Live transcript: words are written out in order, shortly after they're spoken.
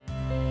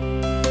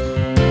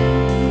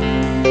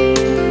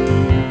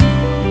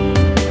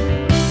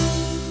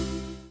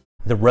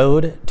the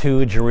road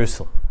to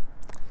Jerusalem.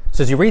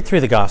 So as you read through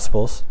the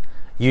Gospels,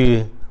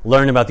 you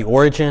learn about the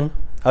origin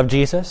of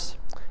Jesus.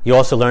 You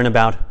also learn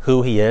about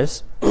who he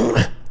is.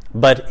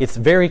 But it's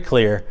very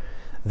clear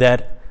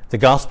that the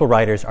Gospel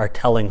writers are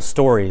telling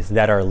stories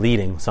that are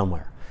leading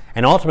somewhere.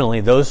 And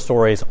ultimately, those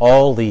stories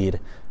all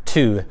lead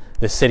to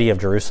the city of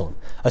Jerusalem.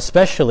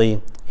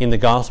 Especially in the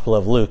Gospel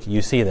of Luke,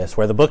 you see this,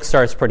 where the book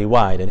starts pretty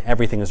wide and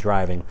everything is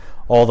driving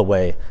all the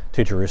way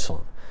to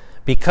Jerusalem,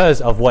 because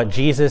of what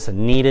Jesus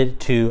needed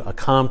to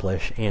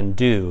accomplish and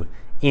do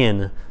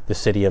in the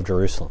city of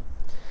Jerusalem.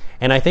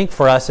 And I think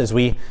for us, as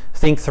we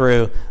think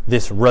through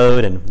this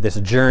road and this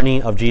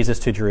journey of Jesus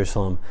to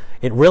Jerusalem,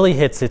 it really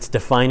hits its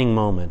defining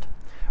moment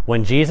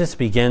when Jesus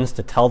begins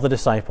to tell the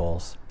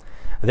disciples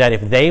that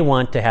if they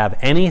want to have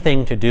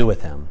anything to do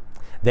with him,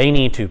 they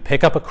need to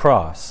pick up a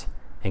cross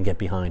and get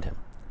behind him.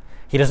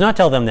 He does not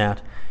tell them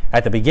that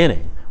at the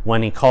beginning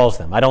when he calls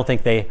them. I don't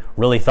think they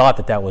really thought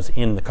that that was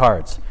in the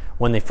cards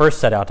when they first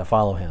set out to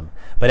follow him.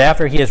 But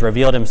after he has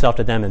revealed himself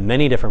to them in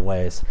many different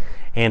ways,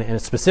 and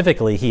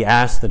specifically he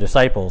asks the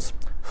disciples,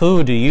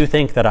 "Who do you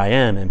think that I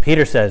am?" And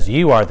Peter says,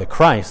 "You are the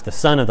Christ, the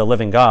Son of the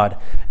living God."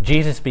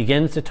 Jesus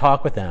begins to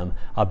talk with them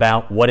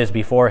about what is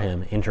before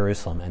him in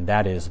Jerusalem, and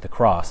that is the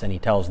cross. And he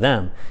tells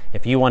them,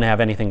 if you want to have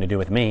anything to do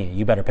with me,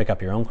 you better pick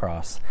up your own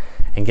cross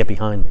and get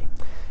behind me.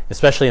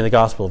 Especially in the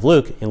Gospel of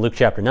Luke, in Luke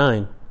chapter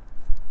 9,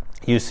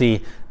 you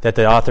see that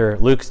the author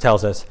Luke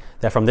tells us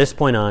that from this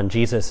point on,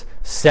 Jesus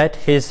set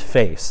his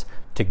face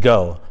to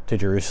go to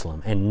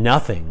Jerusalem, and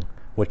nothing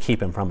would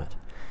keep him from it.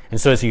 And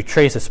so as you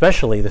trace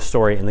especially the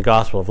story in the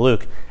Gospel of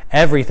Luke,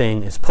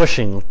 everything is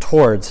pushing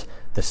towards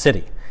the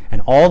city.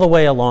 And all the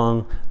way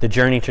along the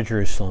journey to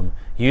Jerusalem,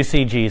 you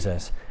see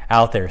Jesus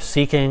out there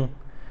seeking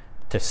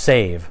to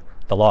save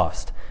the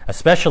lost.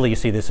 Especially you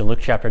see this in Luke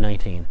chapter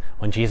 19,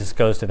 when Jesus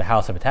goes to the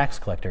house of a tax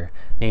collector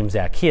named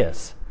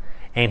Zacchaeus.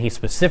 And he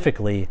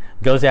specifically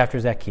goes after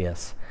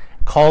Zacchaeus,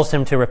 calls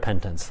him to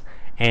repentance,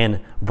 and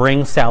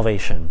brings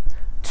salvation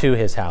to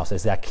his house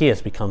as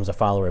Zacchaeus becomes a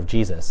follower of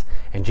Jesus.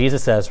 And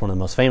Jesus says one of the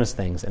most famous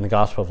things in the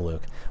Gospel of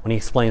Luke when he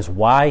explains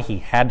why he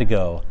had to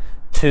go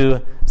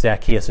to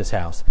Zacchaeus'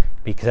 house,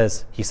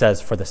 because he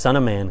says, "For the Son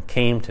of Man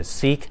came to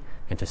seek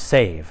and to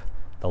save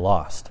the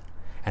lost."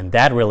 And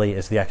that really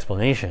is the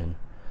explanation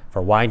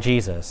for why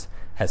Jesus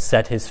has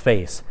set his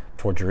face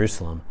toward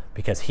Jerusalem,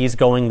 because he's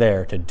going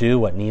there to do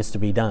what needs to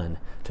be done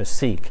to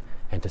seek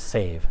and to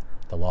save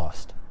the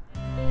lost.